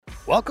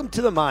Welcome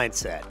to The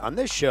Mindset. On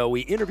this show,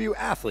 we interview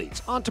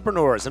athletes,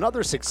 entrepreneurs, and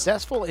other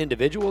successful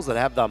individuals that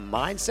have the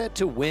mindset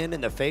to win in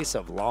the face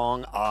of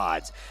long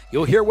odds.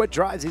 You'll hear what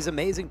drives these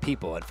amazing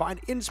people and find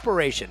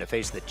inspiration to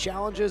face the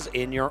challenges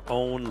in your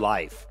own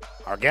life.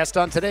 Our guest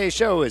on today's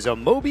show is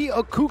Amobi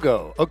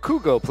Okugo.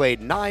 Okugo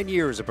played 9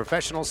 years of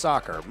professional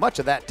soccer, much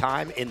of that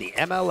time in the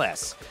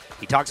MLS.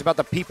 He talks about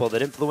the people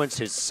that influenced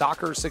his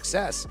soccer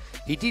success.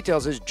 He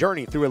details his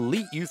journey through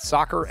elite youth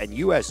soccer and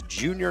U.S.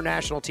 junior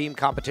national team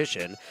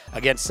competition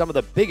against some of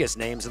the biggest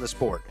names in the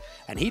sport.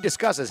 And he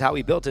discusses how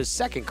he built his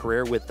second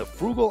career with the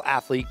Frugal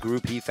Athlete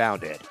group he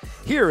founded.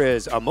 Here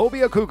is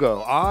Amobi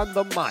Okugo on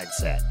The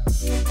Mindset.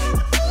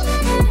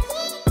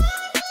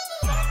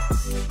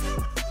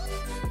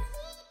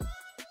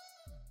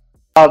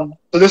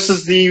 So this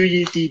is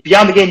the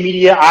Beyond the Game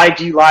Media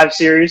IG Live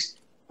series.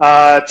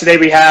 Today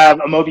we have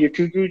Amobi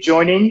Okugo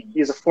joining. He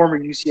is a former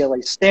UCLA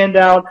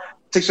standout,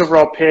 6th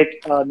overall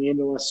pick in the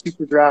MLS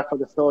Super Draft for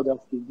the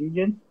Philadelphia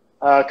Union.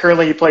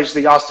 Currently he plays for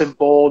the Austin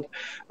Bold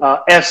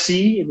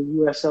FC in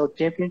the USL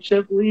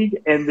Championship League.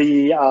 And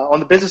on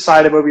the business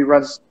side, Amobi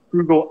runs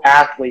Frugal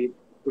Athlete,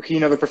 where he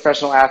and other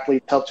professional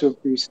athletes help to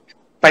increase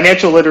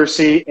financial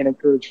literacy and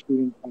encourage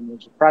prudent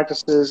financial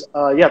practices.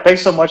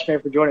 Thanks so much,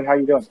 man, for joining. How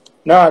you doing?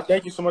 No,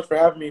 thank you so much for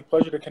having me.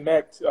 Pleasure to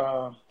connect.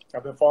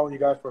 I've been following you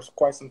guys for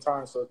quite some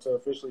time, so to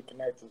officially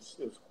connect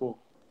is cool.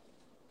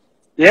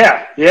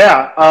 Yeah.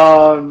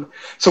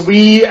 So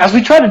as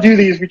we try to do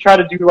these, we try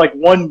to do like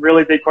one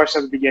really big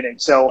question at the beginning.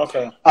 So,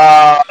 okay.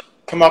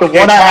 Come up the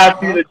one I have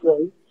for you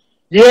today.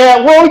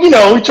 Yeah, well,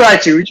 we try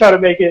to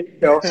make it,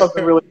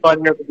 something really fun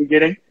here at the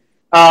beginning.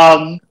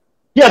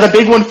 The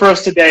big one for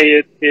us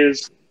today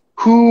is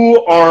who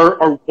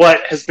or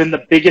what has been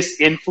the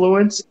biggest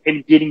influence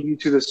in getting you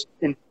to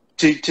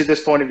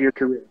this point of your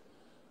career?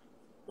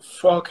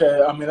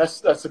 Okay, I mean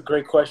that's a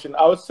great question.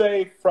 I would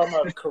say from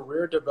a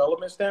career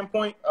development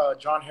standpoint,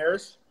 John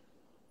Harris.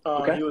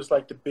 Okay. He was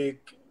like the big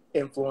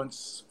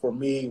influence for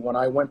me when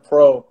I went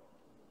pro.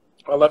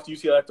 I left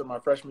UCLA after my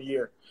freshman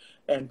year,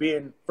 and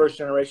being first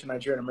generation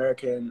Nigerian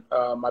American,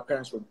 my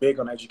parents were big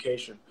on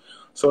education,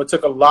 so it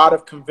took a lot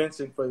of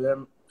convincing for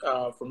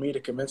me to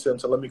convince them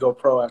to let me go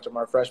pro after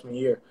my freshman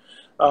year.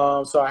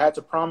 So I had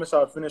to promise I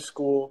would finish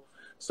school.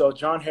 So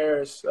John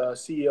Harris,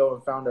 CEO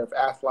and founder of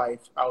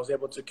AthLife, I was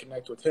able to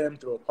connect with him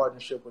through a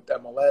partnership with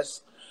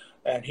MLS,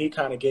 and he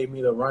kind of gave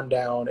me the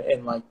rundown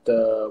and like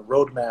the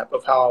roadmap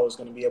of how I was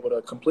going to be able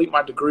to complete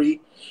my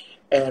degree.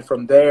 And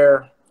from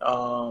there,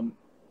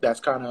 that's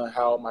kind of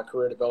how my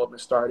career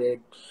development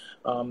started.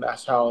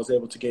 That's how I was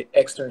able to get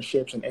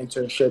externships and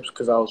internships,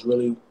 because I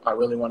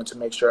really wanted to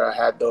make sure I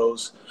had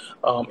those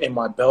in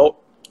my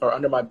belt or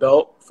under my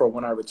belt for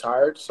when I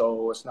retired.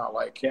 So it's not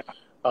like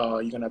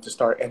you're going to have to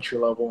start entry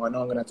level. I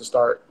know I'm going to have to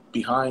start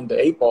behind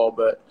the 8 ball,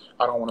 but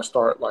I don't want to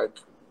start like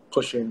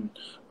pushing,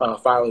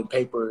 filing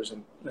papers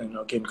and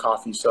getting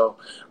coffee. So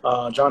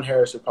John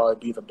Harris would probably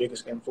be the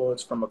biggest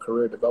influence from a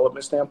career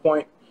development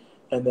standpoint.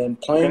 And then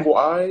playing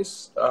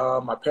wise,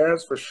 my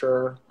parents for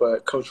sure,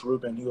 but Coach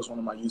Ruben, he was one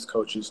of my youth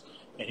coaches,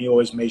 and he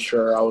always made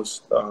sure I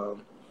was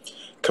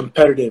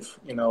competitive.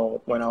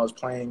 When I was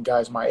playing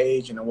guys my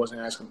age and I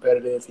wasn't as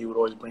competitive, he would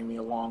always bring me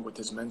along with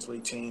his men's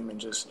league team and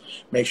just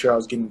make sure I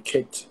was getting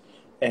kicked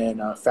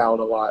and fouled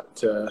a lot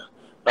to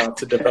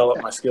develop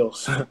my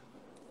skills.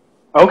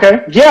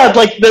 Okay. Yeah,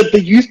 like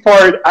the youth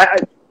part,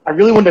 I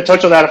really wanted to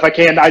touch on that if I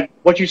can.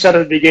 What you said at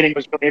the beginning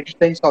was really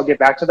interesting, so I'll get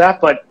back to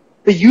that. But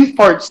the youth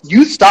part,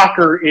 youth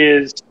soccer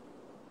is,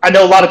 I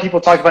know a lot of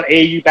people talk about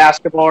AAU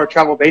basketball or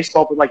travel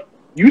baseball, but like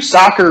youth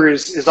soccer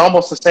is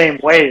almost the same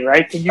way,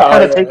 right? Can you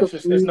kind of take us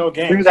through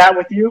that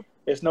with you?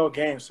 It's no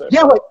game. So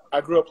yeah, I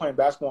grew up playing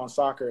basketball and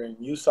soccer, and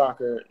youth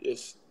soccer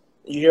is,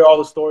 you hear all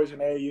the stories in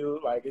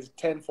AAU, like it's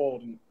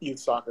tenfold in youth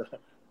soccer.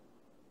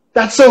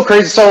 That's so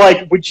crazy. So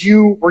like,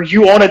 were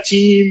you on a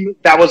team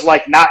that was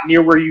like not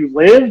near where you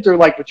lived, or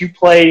like would you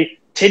play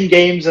 10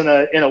 games in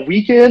a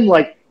weekend?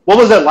 Like, what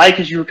was it like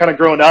as you were kind of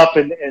growing up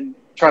and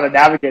trying to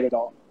navigate it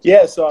all?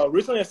 Yeah, so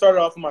recently I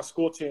started off with my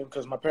school team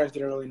because my parents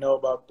didn't really know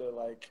about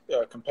the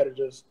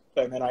competitors,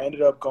 and then I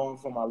ended up going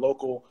for my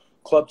local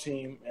club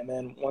team. And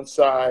then once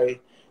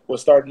I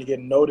was starting to get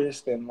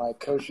noticed and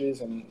like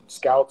coaches and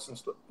scouts and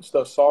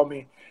stuff saw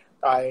me,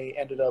 I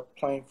ended up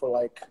playing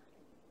for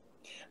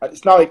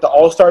it's not like the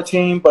all-star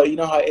team, but you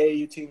know how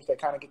AAU teams, they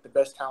kind of get the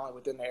best talent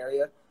within the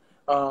area.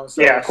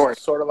 Yeah, of course.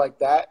 Sort of like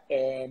that.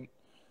 And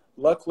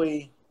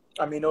luckily,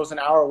 I mean, it was an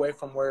hour away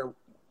from where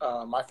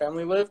my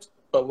family lived,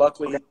 but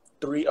luckily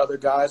 3 other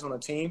guys on the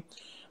team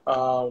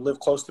lived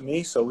close to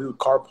me, so we would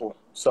carpool.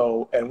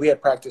 And we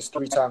had practiced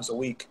 3 times a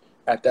week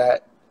at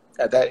that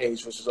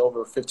age, which is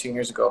over 15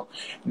 years ago.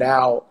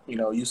 Now,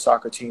 youth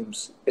soccer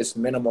teams, it's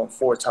minimum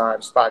 4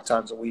 times, 5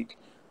 times a week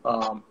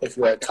if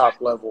you're at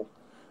top level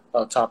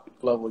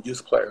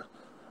youth player.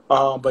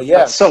 But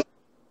yeah, so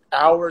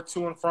hour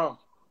to and from.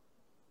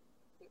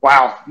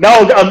 Wow.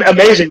 No,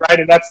 amazing, right?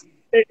 And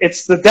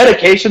it's the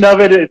dedication of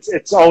it.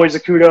 It's always a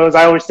kudos.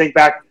 I always think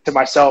back to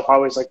myself. I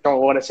always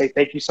don't want to say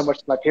thank you so much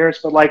to my parents,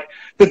 but like,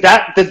 did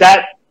that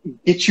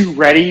get you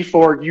ready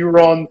for you were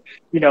on,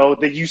 the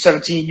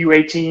U17,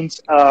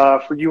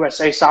 U18s for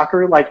USA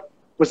Soccer? Like,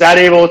 was that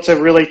able to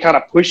really kind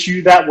of push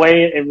you that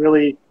way and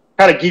really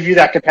kind of give you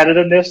that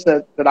competitiveness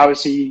that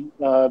obviously you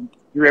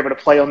were able to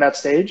play on that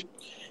stage?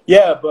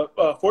 Yeah, but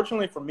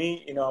fortunately for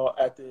me,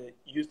 at the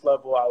youth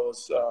level, I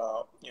was,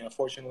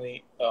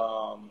 fortunately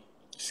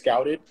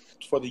scouted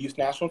for the youth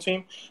national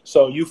team.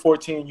 So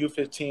U14,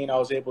 U15, I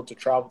was able to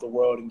travel the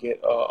world and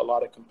get a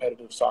lot of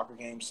competitive soccer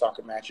games,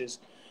 soccer matches.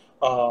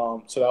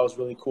 So that was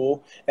really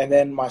cool. And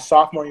then my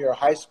sophomore year of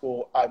high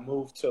school, I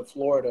moved to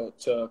Florida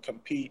to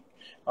compete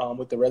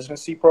with the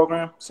residency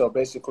program. So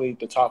basically,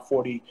 the top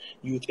 40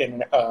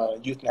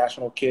 youth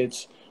national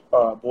kids,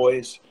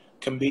 boys,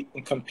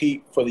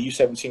 compete for the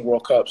U17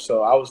 World Cup.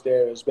 So I was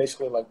there. It was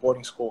basically like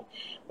boarding school.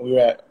 We were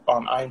at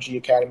IMG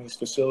Academy's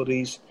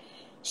facilities,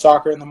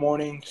 soccer in the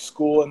morning,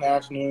 school in the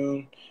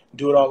afternoon,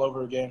 do it all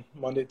over again,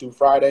 Monday through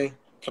Friday,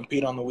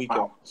 compete on the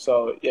weekend. Wow.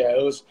 So yeah,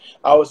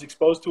 I was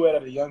exposed to it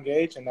at a young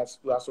age, and that's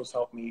what's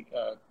helped me,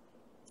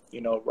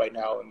 right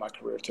now in my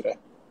career today.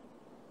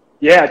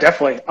 Yeah,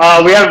 definitely.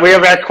 We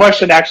have that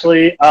question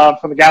actually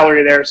from the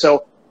gallery there.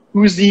 So,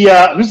 who's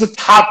the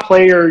top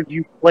player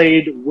you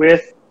played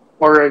with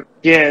or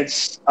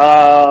against?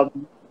 I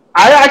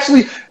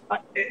actually,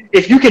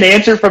 if you can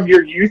answer from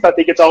your youth, I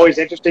think it's always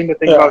interesting to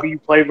think about who you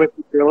played with.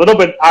 If you're a little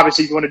bit,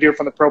 obviously, if you want to do it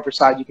from the pro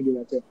side, you can do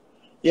that too.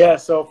 Yeah,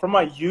 so from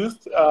my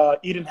youth,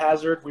 Eden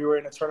Hazard, we were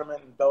in a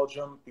tournament in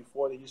Belgium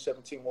before the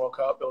U17 World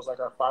Cup. It was like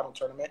our final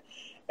tournament,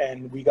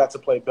 and we got to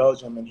play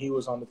Belgium, and he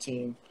was on the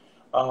team.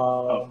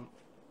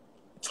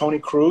 Tony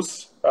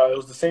Cruz, it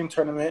was the same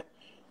tournament,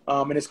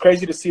 and it's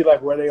crazy to see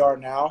like where they are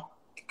now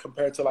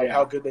compared to like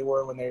how good they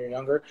were when they were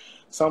younger.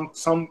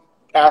 Some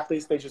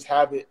athletes, they just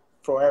have it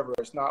forever.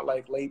 It's not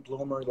like late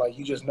bloomer, like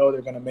you just know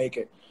they're going to make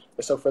it.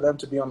 And so for them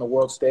to be on the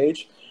world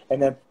stage,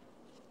 and then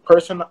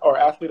person or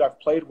athlete I've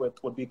played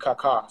with would be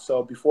Kaká.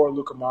 So before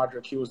Luka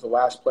Modric, he was the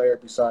last player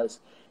besides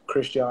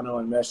Cristiano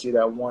and Messi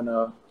that won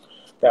a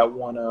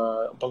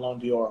Ballon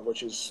d'Or,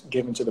 which is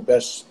given to the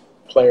best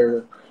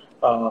player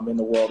in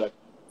the world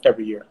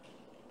every year.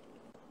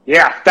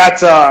 Yeah,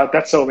 that's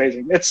so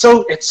amazing. It's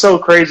so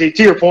crazy.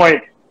 To your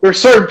point, there's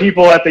certain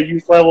people at the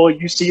youth level,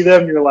 you see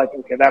them, you're like,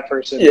 okay, that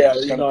person. Yeah,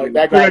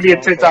 that guy's be a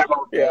 10-time.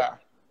 Yeah.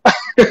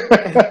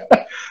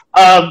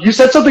 You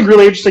said something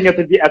really interesting at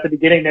the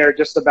beginning there,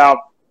 just about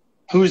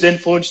who's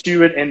influenced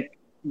you and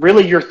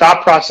really your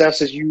thought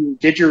process as you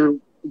did your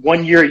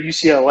 1 year at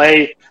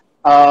UCLA.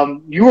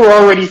 You were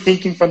already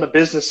thinking from the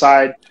business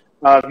side.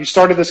 You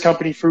started this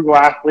company, Frugal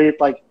Athlete.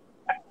 Like,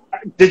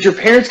 did your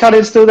parents kind of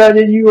instill that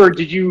in you, or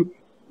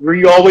were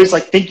you always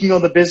like thinking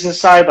on the business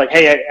side? Like,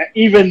 hey,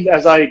 even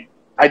as I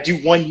do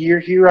 1 year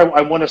here,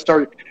 I want to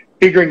start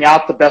figuring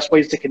out the best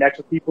ways to connect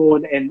with people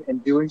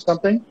and doing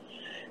something.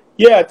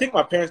 Yeah, I think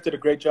my parents did a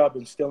great job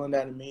instilling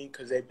that in me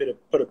because they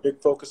put a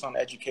big focus on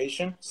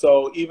education.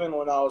 So even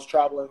when I was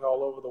traveling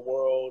all over the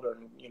world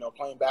and,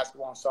 playing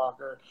basketball and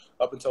soccer,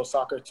 up until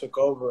soccer took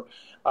over,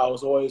 I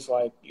was always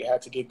like, you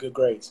had to get good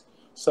grades.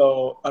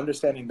 So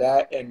understanding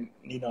that and,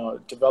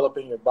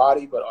 developing your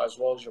body, but as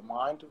well as your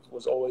mind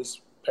was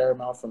always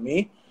paramount for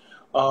me.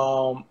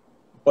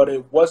 But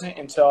it wasn't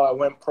until I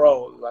went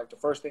pro, like the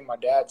first thing my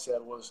dad said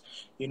was,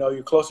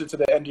 you're closer to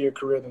the end of your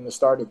career than the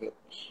start of it.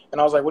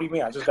 And I was like, what do you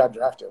mean? I just got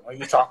drafted. What are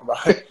you talking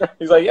about?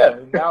 He's like, yeah,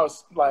 now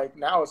it's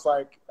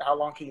like, how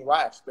long can you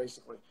last,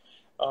 basically?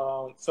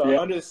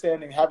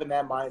 Understanding, having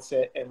that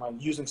mindset and like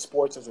using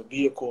sports as a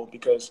vehicle,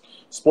 because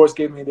sports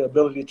gave me the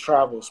ability to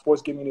travel.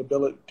 Sports gave me the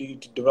ability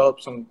to develop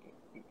some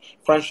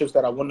friendships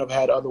that I wouldn't have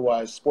had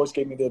otherwise. Sports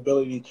gave me the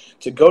ability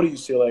to go to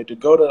UCLA, to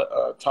go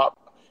to top,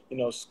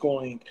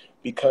 schooling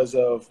because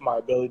of my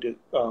ability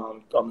to,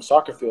 on the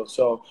soccer field.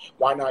 So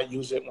why not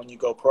use it when you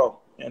go pro?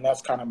 And that's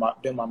kind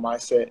of been my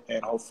mindset,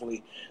 and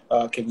hopefully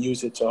can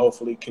use it to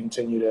hopefully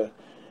continue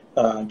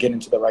to get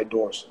into the right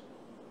doors.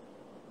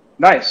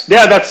 Nice.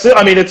 Yeah,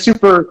 it's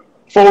super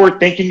forward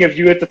thinking of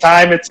you at the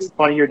time. It's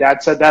funny your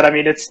dad said that. I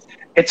mean,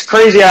 it's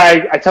crazy.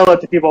 I tell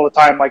that to people all the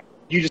time. Like,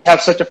 you just have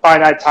such a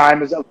finite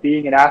time of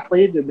being an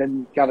athlete, and then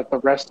you got the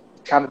rest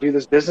kind of do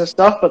this business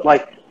stuff. But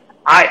like,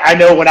 I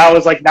know when I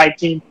was like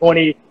 19,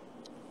 20,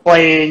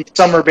 playing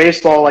summer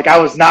baseball, like I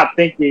was not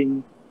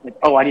thinking like,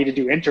 oh, I need to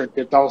do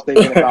internships. I was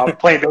thinking about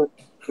playing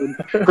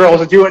with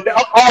girls and doing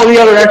all the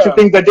other extra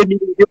things I didn't need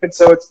to do. And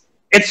so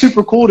it's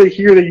super cool to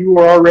hear that you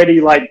were already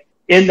like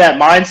in that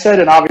mindset.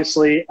 And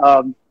obviously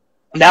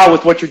now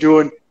with what you're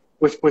doing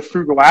with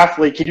Frugal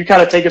Athlete, can you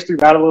kind of take us through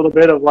that a little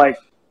bit of like,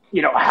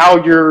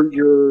 how you're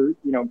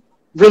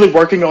really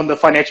working on the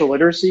financial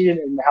literacy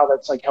and how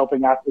that's like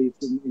helping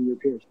athletes and your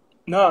peers?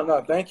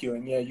 No, thank you.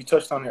 And yeah, you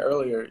touched on it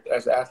earlier.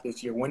 As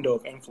athletes, your window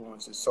of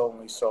influence is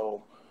only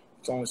so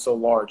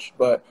large.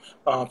 But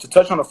to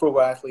touch on a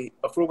frugal athlete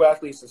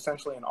is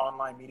essentially an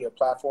online media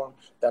platform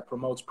that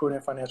promotes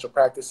prudent financial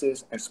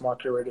practices and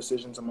smart career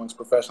decisions amongst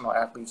professional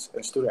athletes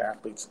and student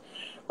athletes.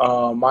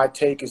 My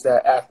take is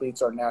that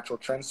athletes are natural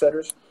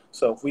trendsetters.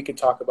 So if we could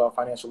talk about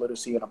financial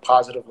literacy in a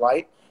positive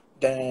light,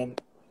 then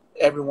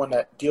everyone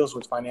that deals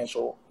with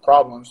financial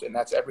problems, and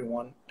that's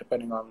everyone,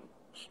 depending on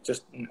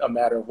just a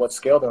matter of what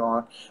scale they're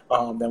on,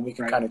 then we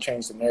can kind of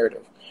change the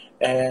narrative.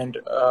 And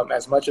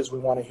as much as we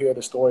want to hear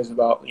the stories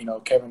about,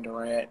 Kevin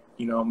Durant,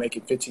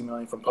 making $15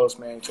 million from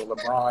Postmates, to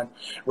LeBron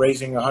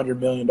raising $100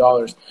 million,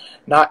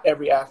 not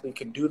every athlete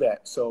can do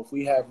that. So if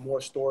we have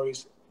more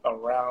stories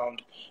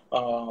around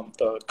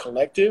the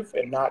collective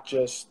and not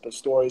just the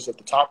stories of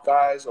the top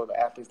guys or the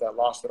athletes that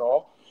lost it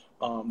all,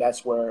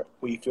 that's where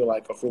we feel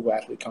like a frugal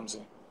athlete comes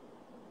in.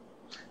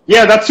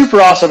 Yeah, that's super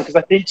awesome, because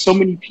I think so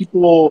many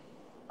people,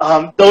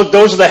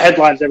 those are the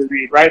headlines that we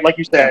read, right? Like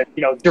you said,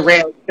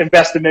 Durant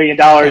invested $1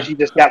 million, he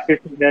just got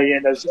 $50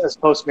 million as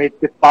Postmates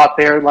get bought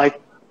there.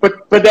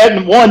 But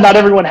then not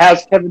everyone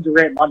has Kevin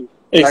Durant money,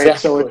 right? Exactly.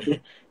 So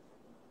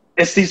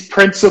it's these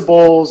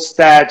principles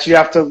that you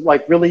have to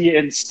really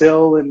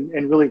instill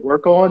and really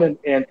work on,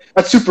 and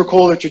that's super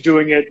cool that you're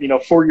doing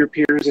it, for your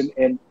peers,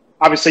 and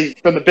obviously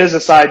from the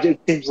business side,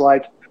 it seems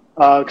like.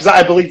 Because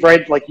I believe,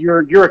 right,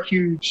 you're a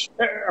huge.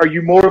 Are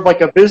you more of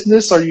a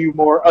business? Are you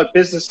more a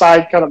business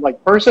side kind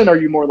of person? Or are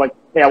you more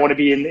hey, I want to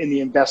be in the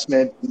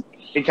investment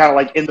and kind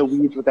of in the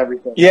weeds with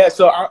everything? Yeah,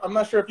 so I'm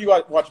not sure if you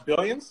watch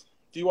Billions.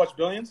 Do you watch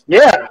Billions?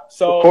 Yeah,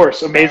 so of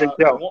course, amazing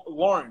show.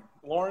 Lauren,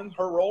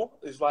 her role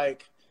is I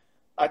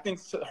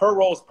think her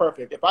role is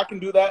perfect. If I can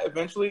do that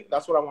eventually,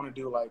 that's what I want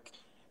to do.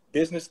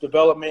 Business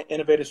development,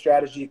 innovative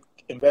strategy,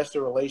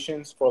 investor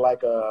relations for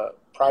a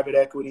private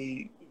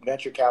equity,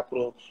 venture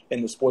capital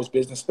in the sports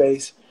business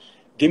space.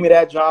 Give me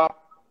that job,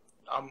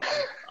 I'm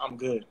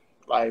good.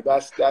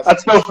 That's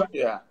so funny.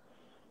 Yeah.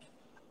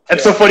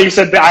 It's so funny you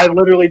said that. I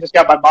literally just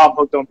got my mom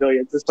hooked on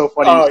Billions. It's so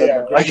funny you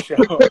said that. Great show.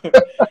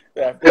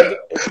 Yeah,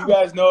 if you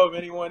guys know of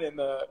anyone in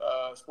the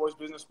sports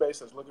business space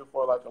that's looking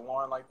for a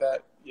Lauren like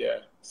that,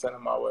 send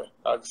them my way.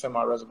 I can send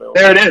my resume over.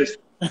 There it is.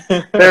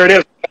 There it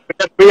is.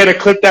 We got to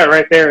clip that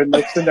right there and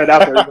send that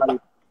out to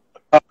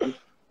everybody.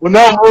 Well,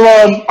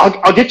 no,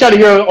 I'll get you out of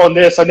here on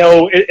this. I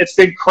know it's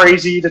been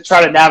crazy to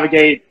try to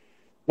navigate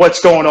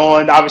what's going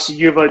on. Obviously,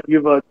 you have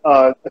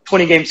a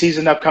 20-game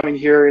season upcoming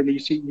here in the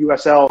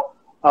USL.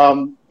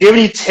 Do you have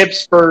any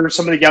tips for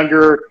some of the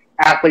younger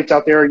athletes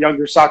out there,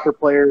 younger soccer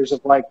players,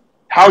 of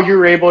how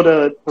you're able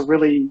to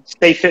really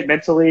stay fit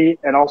mentally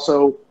and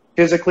also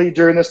physically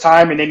during this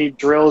time, and any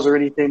drills or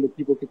anything that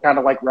people could kind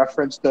of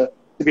reference to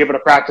be able to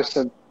practice,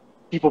 and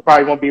people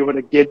probably won't be able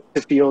to get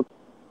to field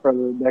for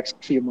the next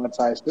few months,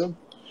 I assume?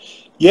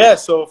 Yeah,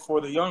 so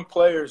for the young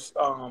players,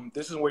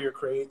 this is where your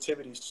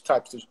creativity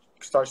starts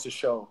to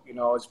show.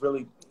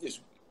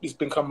 It's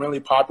become really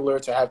popular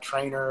to have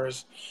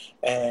trainers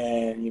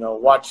and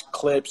watch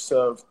clips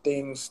of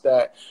things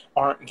that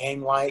aren't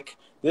game-like.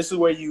 This is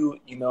where you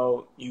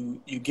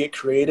get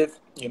creative.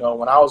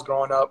 When I was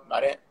growing up,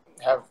 my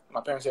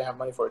parents didn't have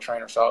money for a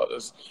trainer, so it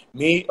was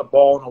me, a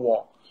ball, and a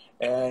wall.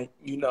 And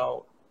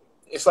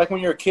it's like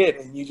when you're a kid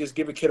and you just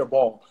give a kid a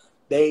ball.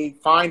 They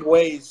find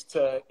ways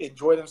to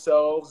enjoy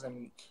themselves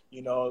and,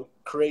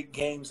 create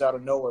games out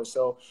of nowhere.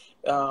 So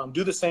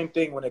do the same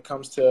thing when it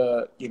comes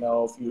to,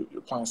 if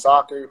you're playing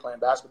soccer, you're playing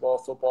basketball,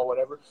 football,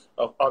 whatever.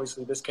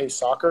 Obviously, in this case,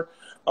 soccer.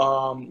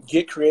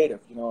 Get creative.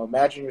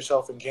 Imagine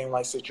yourself in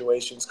game-like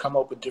situations. Come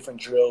up with different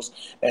drills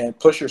and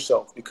push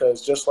yourself,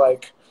 because just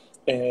like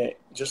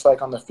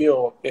on the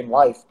field in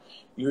life,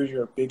 you're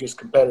your biggest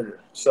competitor.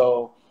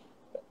 So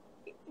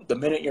the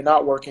minute you're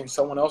not working,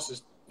 someone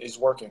else is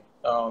working.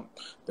 The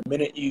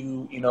minute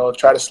you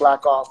try to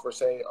slack off or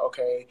say,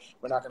 okay,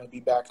 we're not going to be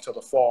back till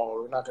the fall,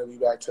 or we're not going to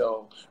be back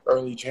till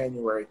early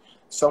January,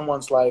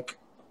 someone's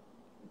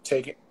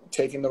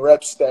taking the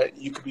reps that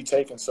you could be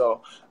taking.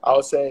 So I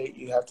would say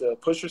you have to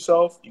push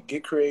yourself, you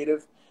get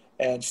creative,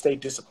 and stay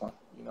disciplined.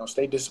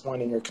 Stay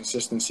disciplined in your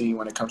consistency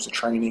when it comes to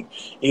training,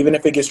 even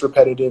if it gets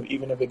repetitive,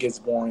 even if it gets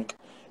boring.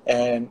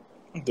 And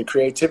the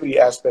creativity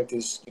aspect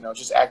is,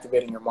 just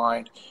activating your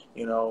mind,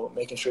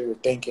 making sure you're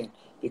thinking,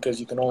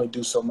 because you can only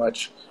do so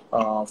much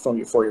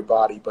for your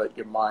body, but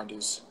your mind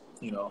is,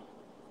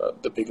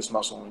 the biggest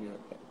muscle when you're.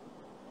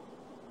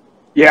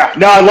 Yeah,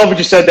 no, I love what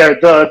you said there.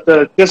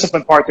 The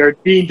discipline part there,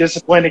 being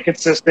disciplined and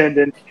consistent,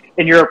 and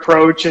in your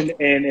approach and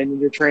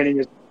your training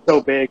is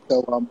so big.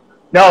 So,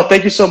 no,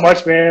 thank you so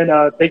much,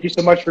 man. Thank you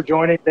so much for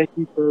joining. Thank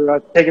you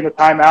for taking the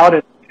time out,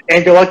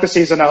 and good luck this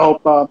season. I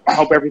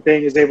hope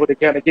everything is able to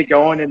kind of get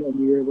going and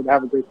you're able to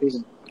have a great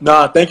season.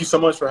 Nah, thank you so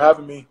much for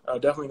having me.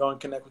 Definitely going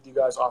to connect with you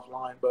guys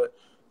offline, but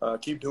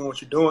keep doing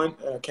what you're doing,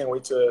 and I can't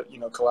wait to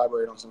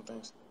collaborate on some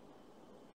things.